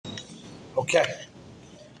Okay.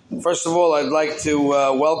 First of all, I'd like to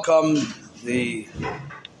welcome the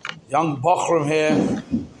young Bochrim here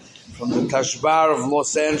from the Tashbar of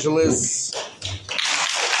Los Angeles.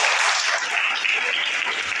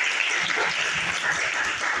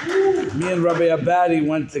 Me and Rabbi Abadi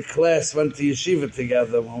went to yeshiva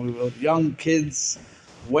together when we were young kids,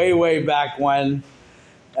 way back when.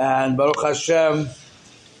 And Baruch Hashem,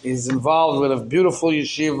 he's involved with a beautiful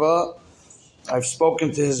yeshiva. I've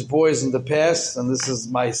spoken to his boys in the past, and this is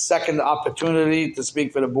my second opportunity to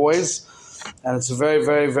speak for the boys. And it's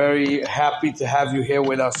very happy to have you here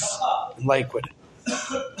with us in Lakewood.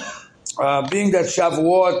 Being that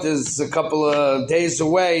Shavuot is a couple of days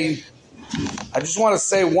away, I just want to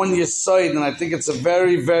say one yesod, and I think it's a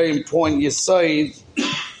very important yesod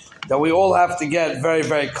that we all have to get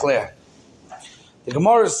very clear. The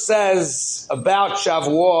Gemara says about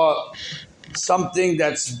Shavuot something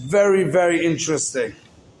that's very interesting.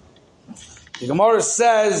 The Gemara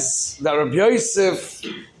says that Rabbi Yosef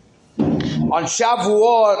on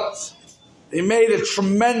Shavuot, he made a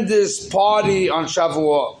tremendous party on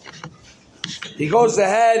Shavuot. He goes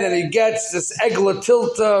ahead and he gets this egla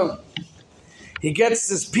tilta. He gets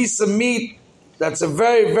this piece of meat that's a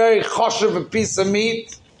very choshev piece of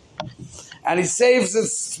meat, and he saves it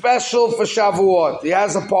special for Shavuot. He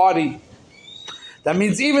has a party. That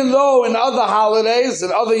means even though in other holidays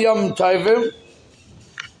and other Yom Tovim,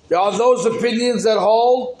 there are those opinions that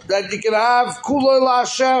hold that you can have Kulei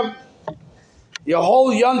LaHashem. Your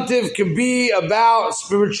whole Yontiv can be about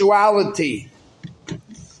spirituality.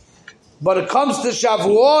 But it comes to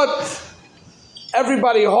Shavuot,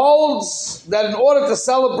 everybody holds that in order to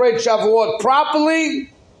celebrate Shavuot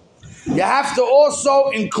properly, you have to also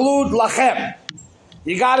include lachem.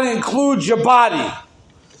 You got to include your body.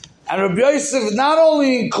 And Rabbi Yosef not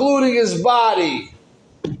only including his body,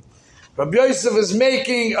 Rabbi Yosef is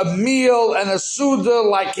making a meal and a suda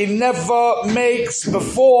like he never makes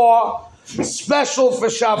before, special for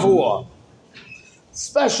Shavuot.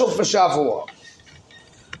 Special for Shavuot.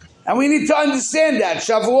 And we need to understand that.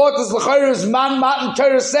 Shavuot is l'chayr man matan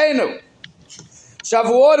tereseinu.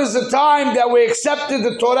 Shavuot is the time that we accepted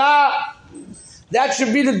the Torah. That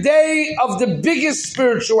should be the day of the biggest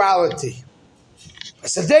spirituality.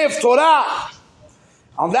 It's a day of Torah.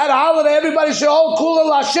 On that holiday, everybody should hold Kulei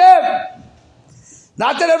LaHashem.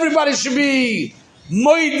 Not that everybody should be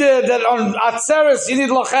moide that on Atzeres you need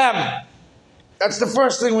lachem. That's the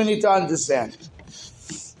first thing we need to understand.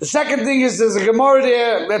 The second thing is there's a Gemara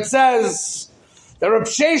there that says that Reb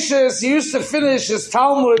Sheshes, he used to finish his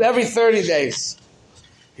Talmud every 30 days.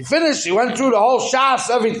 He went through the whole Shas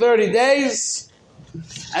every 30 days.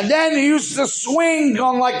 And then he used to swing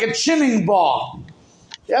on like a chinning bar.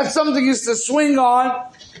 He had something he used to swing on.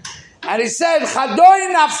 And he said,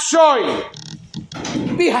 Chadoi nafshoi.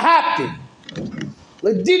 Be happy.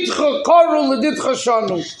 Leditcha koru, leditcha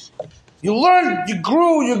shanu. You learned, you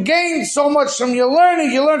grew, you gained so much from your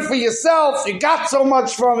learning. You learned for yourself. You got so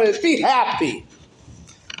much from it. Be happy.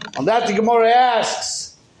 On that, the Gemara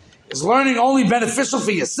asks, is learning only beneficial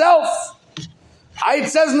for yourself? It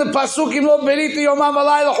says in the Pasukim, Lo beriti yomam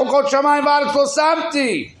v'layla chukot shamayim v'aretz lo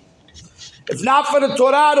samti. If not for the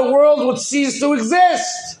Torah, the world would cease to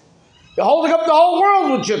exist. You're holding up the whole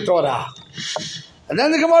world with your Torah. And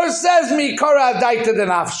then the Gemara says, Mi kara adaita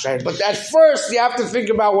denafshay. But at first, you have to think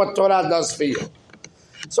about what Torah does for you.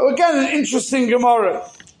 So again, an interesting Gemara.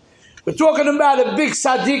 We're talking about a big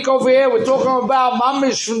tzaddik over here. We're talking about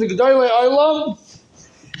Mamish from the Gedolei Olam.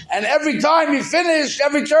 And every time you finish,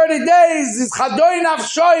 every 30 days, it's chadoi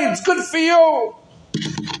nafshay. It's good for you.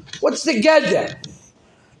 What's the get there?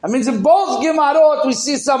 That means in both Gemarot we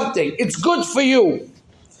see something. It's good for you.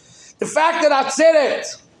 The fact that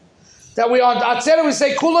Atzeret, that we on Atzeret we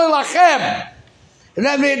say Kulei LaHashem, and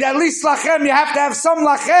that means at least lachem, you have to have some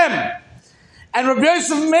lachem. And Rabbi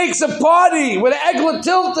Yosef makes a party with an egla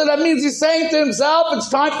tilta. That means he's saying to himself, it's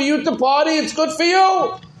time for you to party. It's good for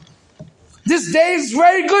you. This day is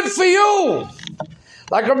very good for you.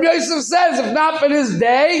 Like Rabbi Yosef says, if not for this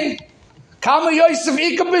day, Kama Yosef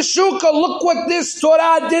Ika Beshuka, look what this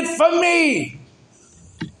Torah did for me.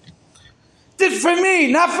 Did for me,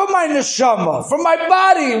 not for my neshama, for my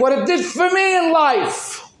body, what it did for me in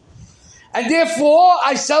life. And therefore,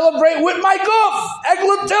 I celebrate with my guf,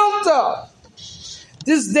 Egla Tilta.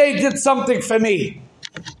 This day did something for me.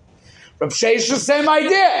 Reb Sheshes, same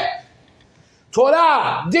idea.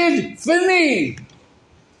 Torah did for me.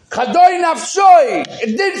 Chadoi nafshoi,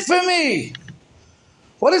 it did for me.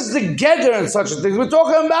 What is the gather in such a thing? We're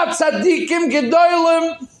talking about tzaddikim,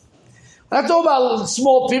 gedolim. We're not talking about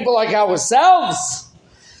small people like ourselves,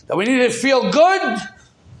 that we need to feel good.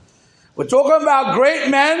 We're talking about great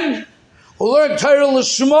men who learn Torah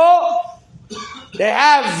L'Shma, they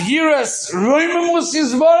have Yiras Roimimus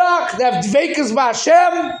Yisborach, they have Dveikus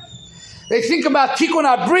B'Hashem, they think about Tikkun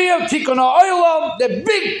HaBriya, Tikkun HaOlam, they're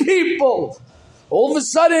big people. All of a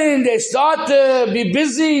sudden, they start to be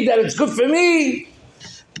busy, that it's good for me.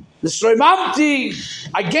 The Shreimamti,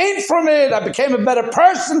 I gained from it, I became a better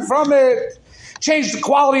person from it, changed the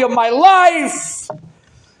quality of my life.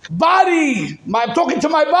 Body, I'm talking to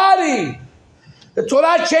my body. The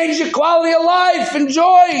Torah changed your quality of life.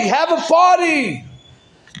 Enjoy, have a party.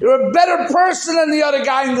 You're a better person than the other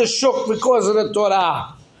guy in the shuk because of the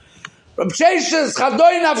Torah. Reb Sheshes,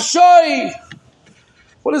 Chadoi Nafshoi.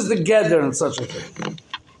 What is the gather in such a thing?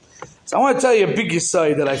 So I want to tell you a big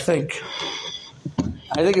yesod that I think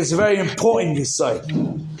it's a very important yesod.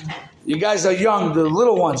 You guys are young, the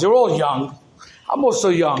little ones, you're all young. I'm also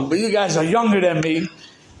young, but you guys are younger than me.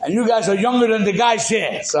 And you guys are younger than the guys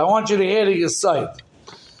here. So I want you to hear the yesod.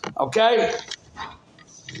 Okay?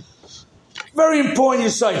 Very important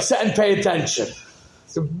yesod. Sit and pay attention.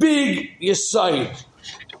 It's a big yesod.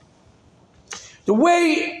 The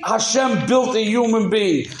way Hashem built a human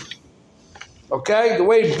being. Okay? The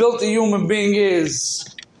way He built a human being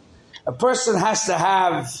is a person has to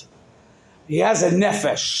have, he has a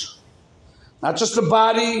nefesh. Not just the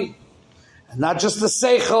body, and not just the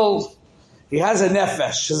seichel. He has a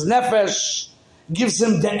nefesh. His nefesh gives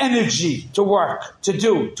him the energy to work, to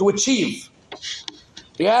do, to achieve.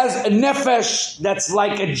 He has a nefesh that's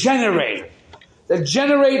like a generator that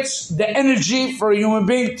generates the energy for a human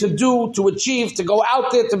being to do, to achieve, to go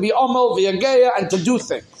out there, to be omel, v'yageya, and to do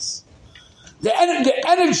things. The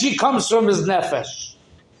energy comes from his nefesh,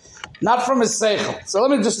 not from his seichel. So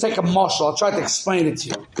let me just take a mashal. I'll try to explain it to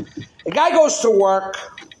you. A guy goes to work.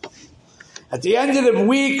 At the end of the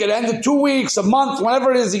week, at the end of 2 weeks, a month,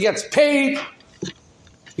 whenever it is, he gets paid.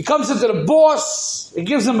 He comes into the boss, he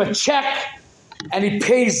gives him a check, and he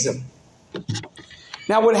pays him.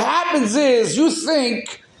 Now what happens is, you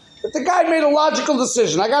think that the guy made a logical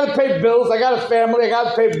decision. I got to pay bills, I got a family, I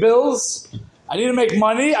got to pay bills. I need to make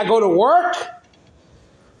money, I go to work,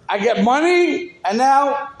 I get money, and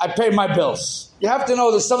now I pay my bills. You have to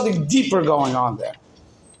know there's something deeper going on there.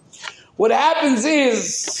 What happens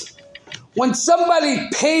is, when somebody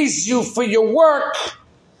pays you for your work,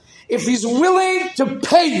 if he's willing to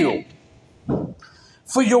pay you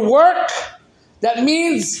for your work, that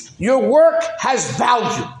means your work has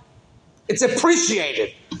value. It's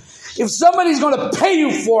appreciated. If somebody's going to pay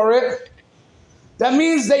you for it, that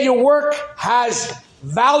means that your work has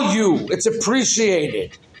value. It's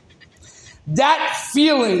appreciated. That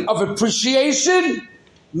feeling of appreciation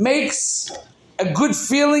makes a good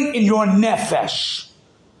feeling in your nefesh.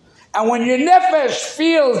 And when your nefesh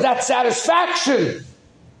feels that satisfaction,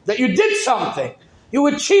 that you did something, you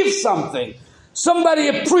achieved something, somebody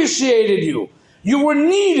appreciated you, you were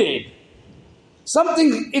needed,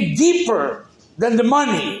 something deeper than the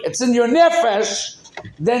money, it's in your nefesh,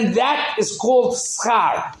 then that is called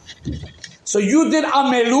schar. So you did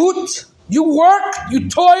amelut, you worked, you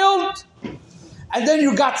toiled, and then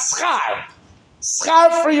you got schar.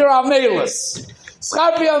 Schar for your amelus.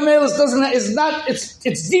 Schar for your amelus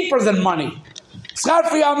it's deeper than money. Schar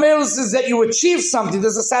for your amelus is that you achieve something,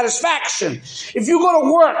 there's a satisfaction. If you go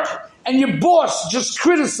to work and your boss just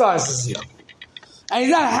criticizes you, and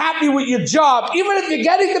he's not happy with your job, even if you're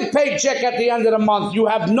getting the paycheck at the end of the month, you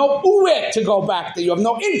have no uwe to go back to, you have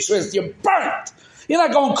no interest, you're burnt. You're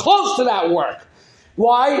not going close to that work.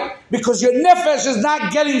 Why? Because your nefesh is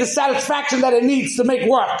not getting the satisfaction that it needs to make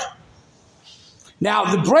work. Now,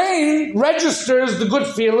 the brain registers the good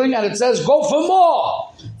feeling and it says, go for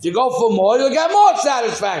more. If you go for more, you'll get more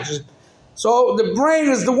satisfaction. So the brain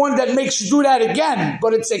is the one that makes you do that again.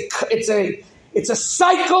 But it's a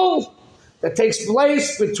cycle that takes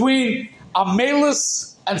place between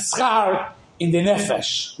amelus and schar in the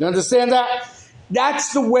nefesh. You understand that?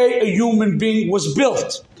 That's the way a human being was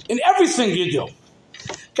built. In everything you do.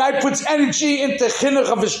 Guy puts energy into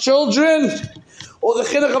chinuch of his children or the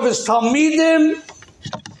chinuch of his talmidim.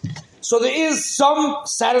 So there is some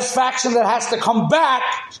satisfaction that has to come back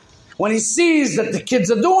when he sees that the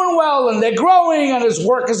kids are doing well and they're growing and his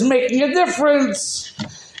work is making a difference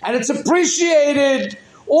and it's appreciated.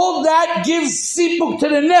 All that gives sipuk to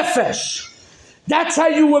the nefesh. That's how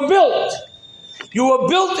you were built. You were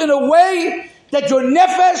built in a way that your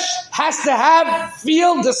nefesh has to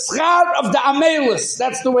feel the schar of the amelus.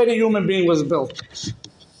 That's the way the human being was built.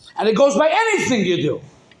 And it goes by anything you do.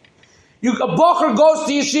 A bocher goes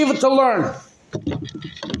to yeshiva to learn.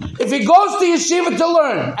 If he goes to yeshiva to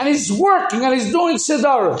learn, and he's working and he's doing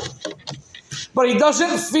siddur, but he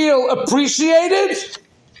doesn't feel appreciated,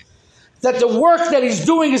 that the work that he's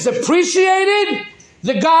doing is appreciated,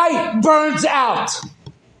 the guy burns out.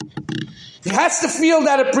 He has to feel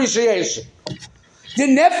that appreciation. The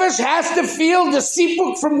nefesh has to feel the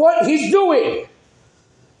sipuk from what he's doing.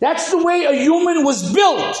 That's the way a human was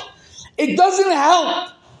built. It doesn't help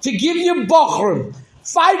to give you Bachrim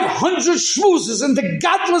 500 shmuzes and the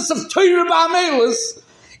godless of Torah Ba'amelis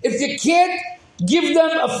if you can't give them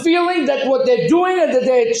a feeling that what they're doing and that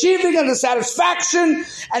they're achieving and the satisfaction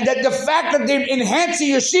and that the fact that they're enhancing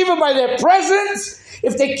yeshiva by their presence,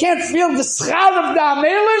 if they can't feel the schar of the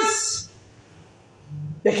Amelis,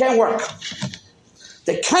 they can't work.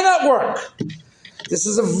 They cannot work. This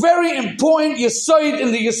is a very important yesod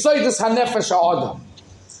in the yesodus hanefesh ha'adam.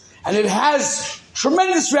 And it has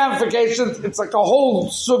tremendous ramifications. It's like a whole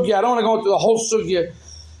sugya. I don't want to go into the whole sugya.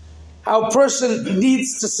 How a person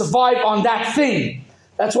needs to survive on that thing.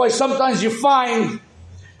 That's why sometimes you find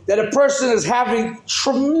that a person is having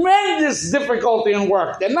tremendous difficulty in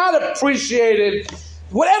work. They're not appreciated.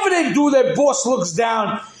 Whatever they do, their boss looks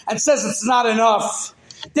down and says it's not enough.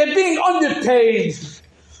 They're being underpaid.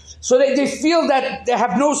 So they feel that they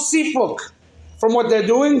have no sipuk from what they're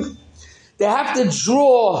doing. They have to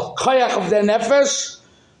draw koyach of their nefesh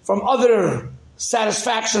from other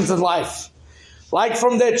satisfactions in life. Like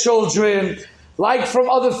from their children, like from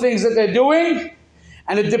other things that they're doing,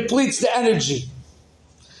 and it depletes the energy.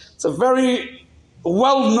 It's a very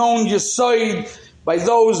well-known yesod by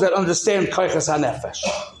those that understand koychas hanefesh.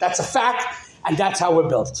 That's a fact, and that's how we're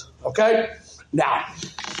built. Okay? Now,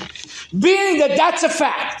 being that that's a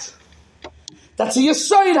fact, that's a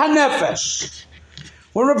yesod hanefesh.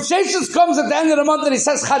 When Reb Sheshes comes at the end of the month and he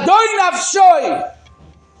says, Chadoi nafshoi,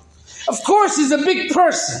 of course he's a big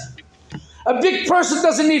person. A big person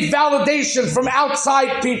doesn't need validation from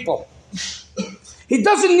outside people. He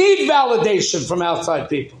doesn't need validation from outside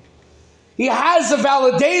people. He has a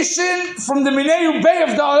validation from the Minei Ubei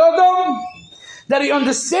of the Adam that he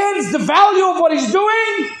understands the value of what he's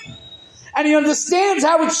doing and he understands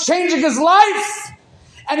how it's changing his life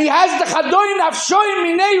and he has the Chadoi Nafshoi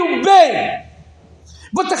Minei Ubei.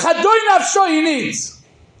 But the Chadoi Nafshoi he needs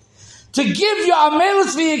to give your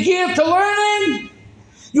Amelis V'Yagir to learning.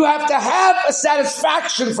 You have to have a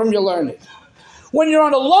satisfaction from your learning. When you're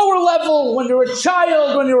on a lower level, when you're a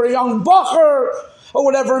child, when you're a young bacher, or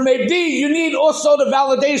whatever it may be, you need also the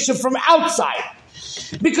validation from outside.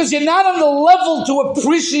 Because you're not on the level to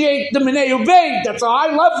appreciate the Minei Ubei. That's a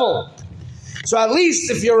high level. So at least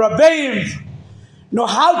if your Rabbeim know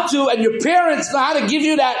how to, and your parents know how to give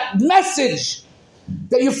you that message,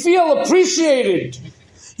 that you feel appreciated.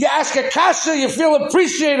 You ask a kasha, you feel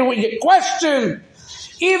appreciated when you question.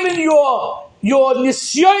 Even your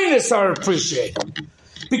nisyonis are appreciated.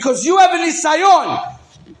 Because you have a nisayon.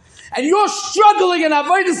 And you're struggling in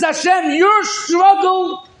Avodas Hashem. Your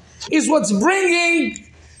struggle is what's bringing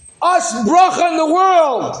us bracha in the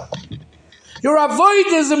world. Your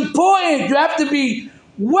avodah is important. You have to be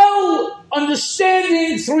well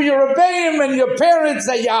understanding through your rebbeim and your parents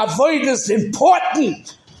that your avodah is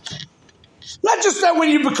important. Not just that when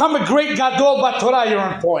you become a great gadol b'Torah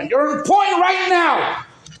you're important. You're important right now.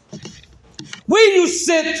 Where you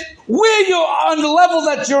sit, where you're on the level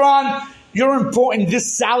that you're on, you're important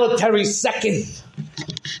this solitary second.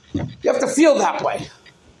 You have to feel that way.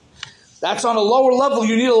 That's on a lower level.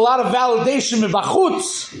 You need a lot of validation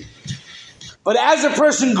mibachutz. But as a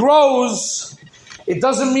person grows, it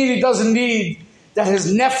doesn't mean he doesn't need that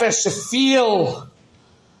his nefesh to feel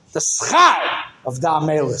the schar of the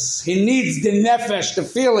amelis. He needs the nefesh to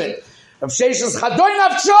feel it. Rav Sheshes Chadoi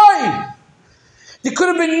Nafshoi. There could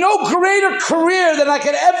have been no greater career than I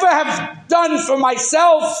could ever have done for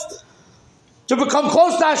myself to become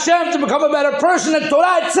close to Hashem, to become a better person than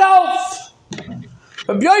Torah itself.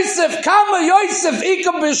 Rabbi Yosef, Kama Yosef,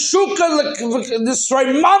 Ika Beshuka, this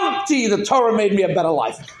Raimamti, the Torah made me a better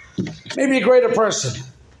life. Made me a greater person.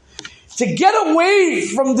 To get away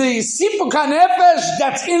from the Sipuk HaNefesh,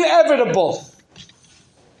 that's inevitable.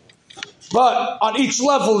 But on each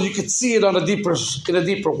level, you could see it in a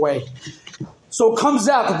deeper way. So it comes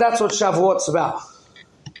out that that's what Shavuot's about.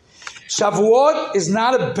 Shavuot is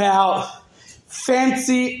not about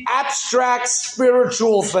fancy, abstract,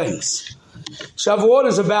 spiritual things. Shavuot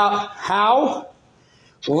is about how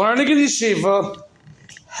learning in yeshiva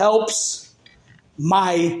helps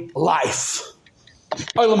my life.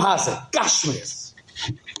 Olam Hazeh, Gashmias.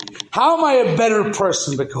 How am I a better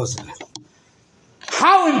person because of it?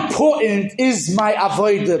 How important is my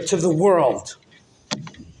avodah to the world?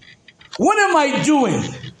 What am I doing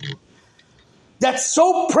that's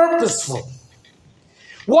so purposeful?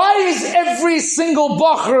 Why is every single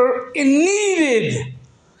bacher needed?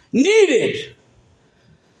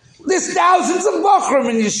 There's thousands of Bachrim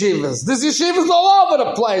in yeshivas. There's yeshivas all over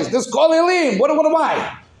the place. There's Kol Elim. What am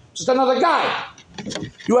I? Just another guy.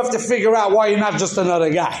 You have to figure out why you're not just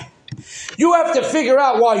another guy. You have to figure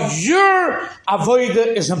out why your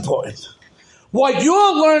avodah is important. Why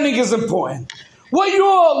your learning is important. What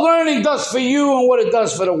your learning does for you and what it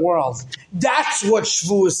does for the world. That's what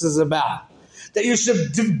Shavuos is about. That you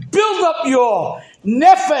should build up your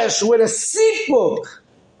nefesh with a sipuk,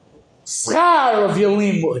 schar of your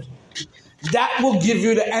limud. That will give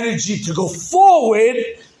you the energy to go forward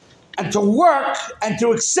and to work and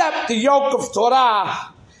to accept the yoke of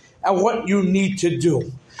Torah and what you need to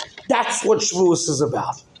do. That's what Shavuos is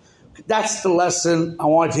about. That's the lesson I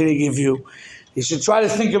wanted to give you. You should try to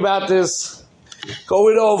think about this, go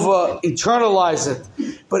it over, internalize it.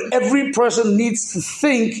 But every person needs to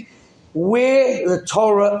think where the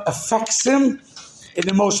Torah affects him in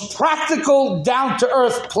the most practical,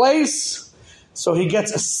 down-to-earth place, so he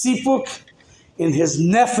gets a sipuk in his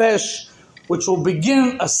nefesh, which will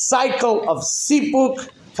begin a cycle of sipuk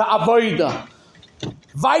to avoida.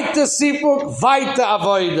 Vaita sipuk, vaita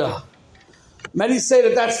avoida. Many say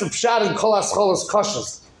that that's the pshat in kol hascholas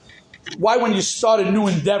kashas. Why when you start a new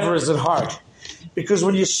endeavor is it hard? Because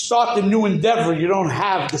when you start the new endeavor, you don't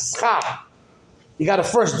have the schar. You got to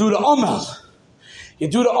first do the omel. You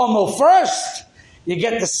do the omel first, you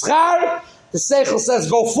get the schar, the seichel says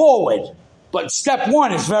go forward. But step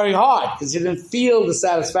one is very hard because you didn't feel the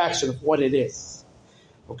satisfaction of what it is.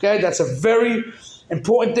 Okay, that's a very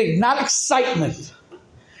important thing. Not excitement.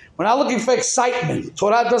 We're not looking for excitement.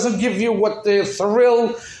 Torah doesn't give you what the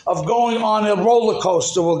thrill of going on a roller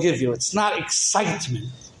coaster will give you. It's not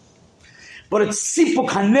excitement. But it's sipuk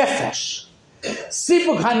hanefesh.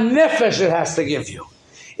 Sipuk hanefesh it has to give you.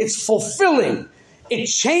 It's fulfilling. It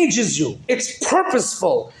changes you. It's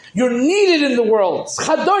purposeful. You're needed in the world. It's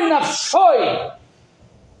chadoy nafshoy.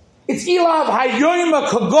 It's ilav hayoyma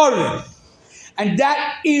kagorim. And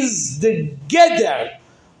that is the geder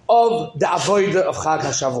of the avodah of Chag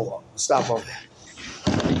HaShavuot. Stop over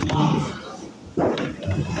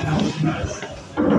there.